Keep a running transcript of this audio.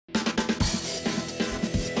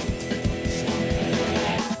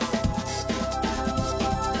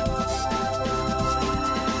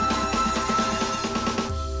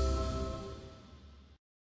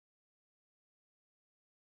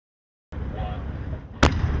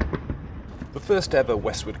The first ever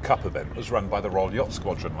Westward Cup event was run by the Royal Yacht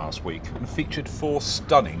Squadron last week and featured 4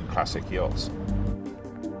 stunning classic yachts.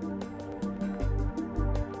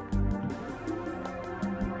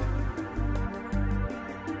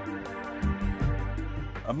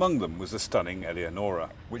 Among them was the stunning Eleonora,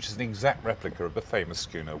 which is an exact replica of the famous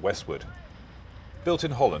schooner Westward. Built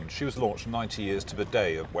in Holland, she was launched 90 years to the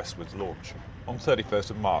day of Westward's launch, on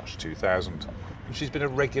 31st of March 2000, and she's been a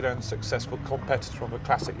regular and successful competitor on the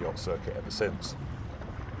classic yacht circuit ever since.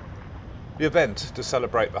 The event, to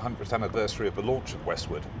celebrate the 100th anniversary of the launch of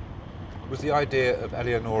Westward, was the idea of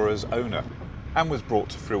Eleonora's owner, and was brought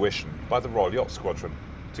to fruition by the Royal Yacht Squadron,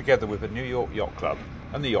 together with the New York Yacht Club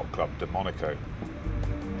and the Yacht Club de Monaco.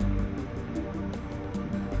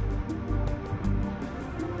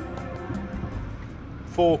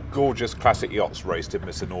 Four gorgeous classic yachts raced in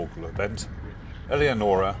this inaugural event: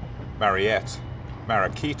 Eleonora, Mariette,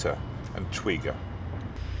 Mariquita and Twiga.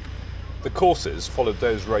 The courses followed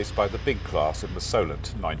those raced by the big class in the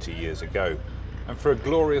Solent 90 years ago, and for a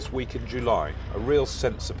glorious week in July, a real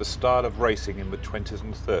sense of the style of racing in the 20s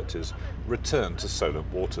and 30s returned to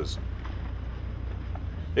Solent waters.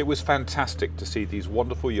 It was fantastic to see these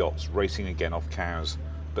wonderful yachts racing again off Cowes,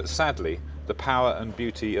 but sadly the power and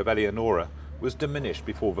beauty of Eleonora was diminished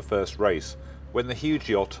before the first race, when the huge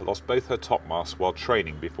yacht lost both her topmasts while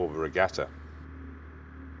training before the regatta.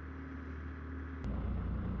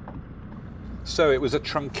 So it was a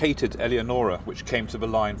truncated Eleonora which came to the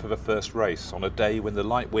line for the first race on a day when the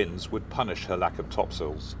light winds would punish her lack of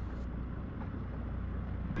topsails.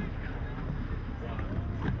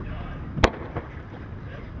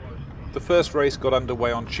 The first race got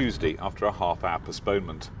underway on Tuesday after a half-hour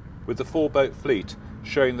postponement, with the 4-boat fleet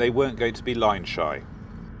showing they weren't going to be line shy.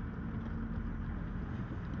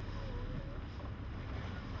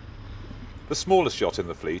 The smallest yacht in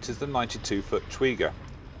the fleet is the 92-foot Twiga,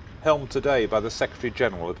 helmed today by the Secretary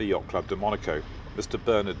General of the Yacht Club de Monaco, Mr.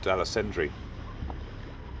 Bernard d'Alessandri.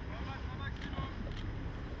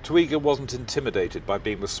 Twiga wasn't intimidated by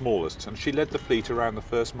being the smallest, and she led the fleet around the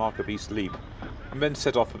first mark of East Leap, and then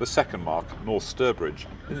set off for the second mark, North Sturbridge,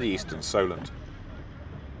 in the eastern Solent.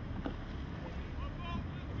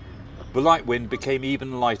 The light wind became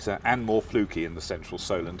even lighter and more fluky in the central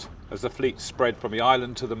Solent, as the fleet spread from the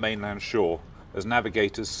island to the mainland shore, as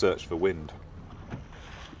navigators searched for wind.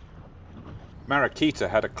 Mariquita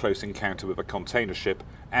had a close encounter with a container ship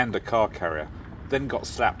and a car carrier, then got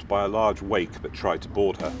slapped by a large wake that tried to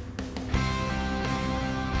board her.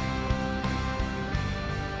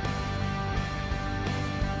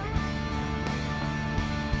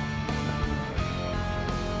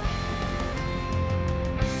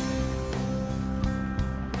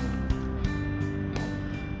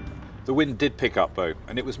 The wind did pick up though,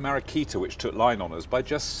 and it was Mariquita which took line on us by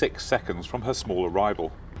just 6 seconds from her small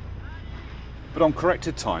arrival. But on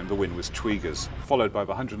corrected time the wind was Twiga's, followed by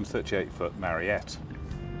the 138-foot Mariette.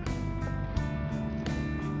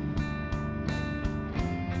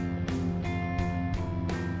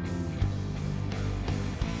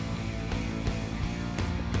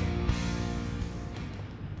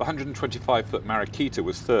 The 125-foot Mariquita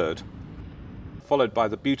was third, followed by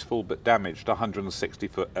the beautiful but damaged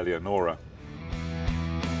 160-foot Eleonora.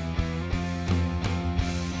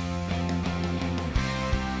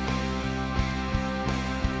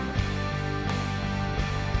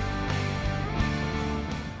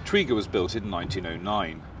 Twiga was built in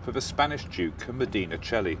 1909 for the Spanish Duke and Medina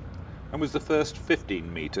Celli, and was the first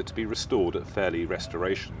 15-metre to be restored at Fairley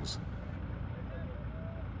Restorations.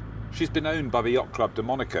 She's been owned by the Yacht Club de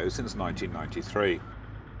Monaco since 1993.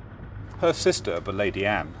 Her sister, the Lady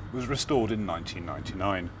Anne, was restored in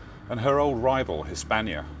 1999, and her old rival,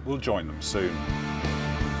 Hispania, will join them soon.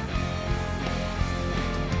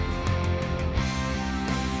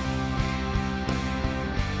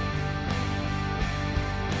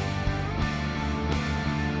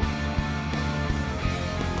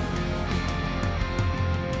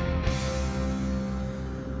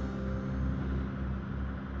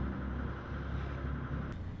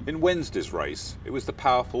 In Wednesday's race, it was the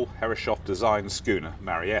powerful Herreshoff-designed schooner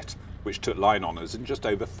Mariette which took line on us in just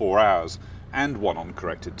over 4 hours and won on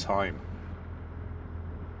corrected time.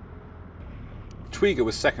 Twiga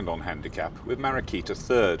was second on handicap, with Mariquita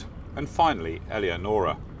third, and finally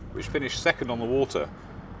Eleonora, which finished second on the water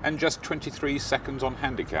and just 23 seconds on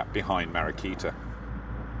handicap behind Mariquita.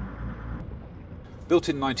 Built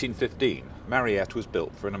in 1915, Mariette was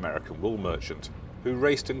built for an American wool merchant, who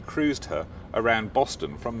raced and cruised her around Boston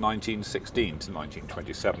from 1916 to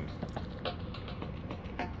 1927.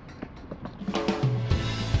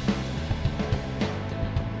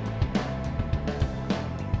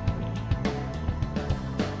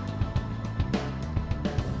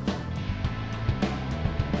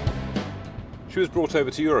 She was brought over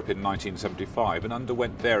to Europe in 1975 and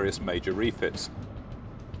underwent various major refits,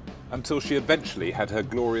 until she eventually had her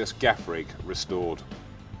glorious gaff rig restored.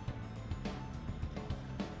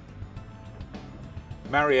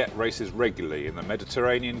 Mariette races regularly in the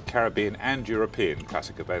Mediterranean, Caribbean and European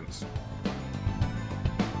classic events.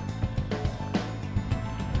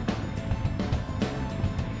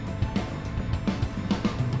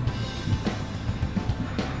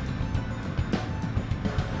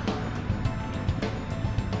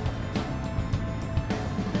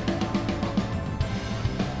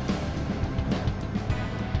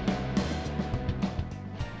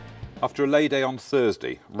 After a lay day on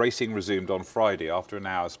Thursday, racing resumed on Friday after an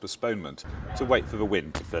hour's postponement to wait for the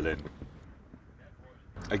wind to fill in.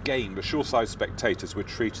 Again, the shoreside spectators were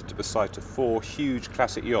treated to the sight of 4 huge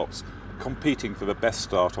classic yachts competing for the best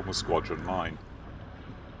start on the squadron line.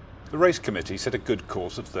 The race committee set a good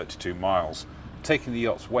course of 32 miles, taking the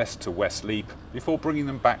yachts west to West Leap before bringing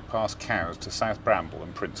them back past Cowes to South Bramble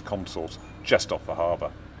and Prince Consort, just off the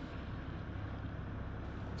harbour.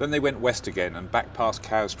 Then they went west again and back past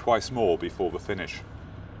Cowes twice more before the finish.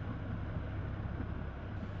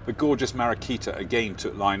 The gorgeous Mariquita again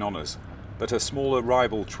took line honours, but her smaller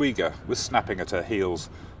rival Twiga was snapping at her heels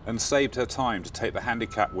and saved her time to take the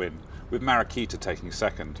handicap win, with Mariquita taking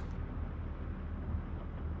second.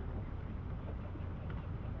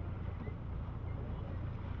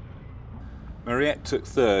 Mariette took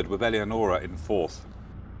third with Eleonora in fourth.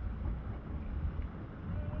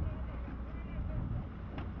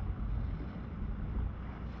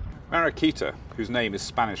 Mariquita, whose name is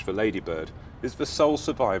Spanish for ladybird, is the sole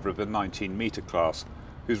survivor of the 19-metre class,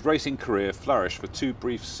 whose racing career flourished for 2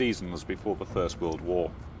 brief seasons before the First World War.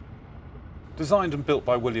 Designed and built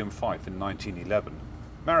by William Fife in 1911,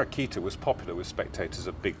 Mariquita was popular with spectators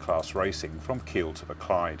of big class racing from Kiel to the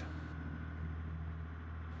Clyde.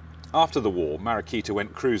 After the war, Mariquita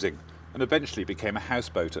went cruising and eventually became a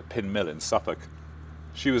houseboat at Pin Mill in Suffolk.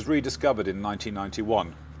 She was rediscovered in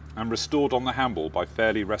 1991 and restored on the Hamble by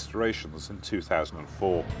Fairley Restorations in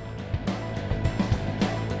 2004.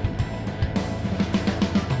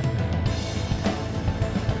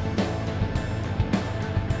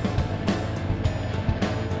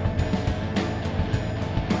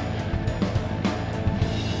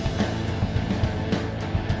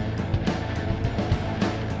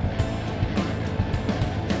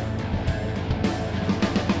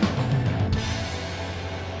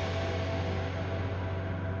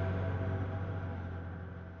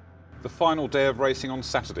 The final day of racing on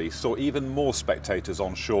Saturday saw even more spectators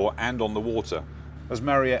on shore and on the water, as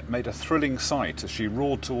Mariette made a thrilling sight as she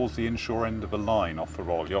roared towards the inshore end of the line off the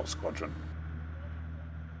Royal Yacht Squadron.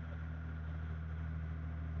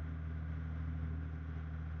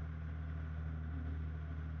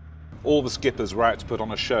 All the skippers were out to put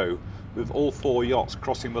on a show, with all 4 yachts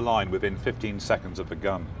crossing the line within 15 seconds of the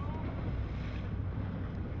gun.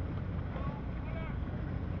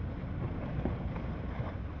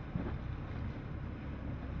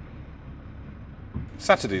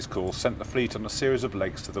 Saturday's course sent the fleet on a series of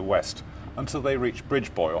legs to the west until they reached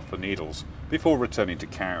Bridgeboy off the Needles, before returning to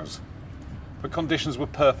Cowes. The conditions were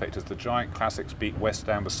perfect as the giant classics beat west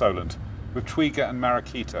down the Solent, with Twiga and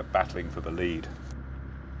Mariquita battling for the lead.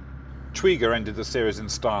 Twiga ended the series in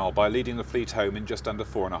style by leading the fleet home in just under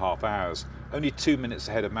 4.5 hours, only 2 minutes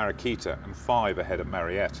ahead of Mariquita and 5 ahead of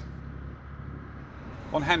Mariette.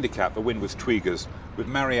 On handicap, the win was Twiga's, with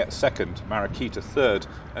Mariette second, Mariquita third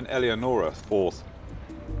and Eleonora fourth.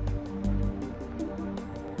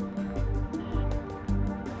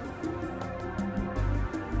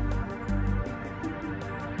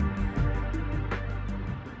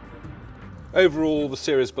 Overall, the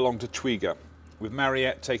series belonged to Twiga, with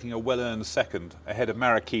Mariette taking a well-earned second ahead of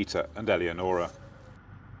Mariquita and Eleonora.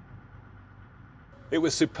 It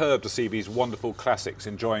was superb to see these wonderful classics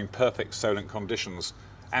enjoying perfect Solent conditions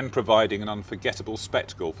and providing an unforgettable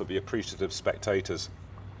spectacle for the appreciative spectators.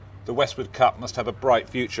 The Westward Cup must have a bright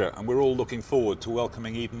future, and we're all looking forward to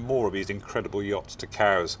welcoming even more of these incredible yachts to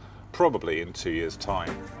Cowes, probably in 2 years'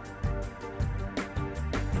 time.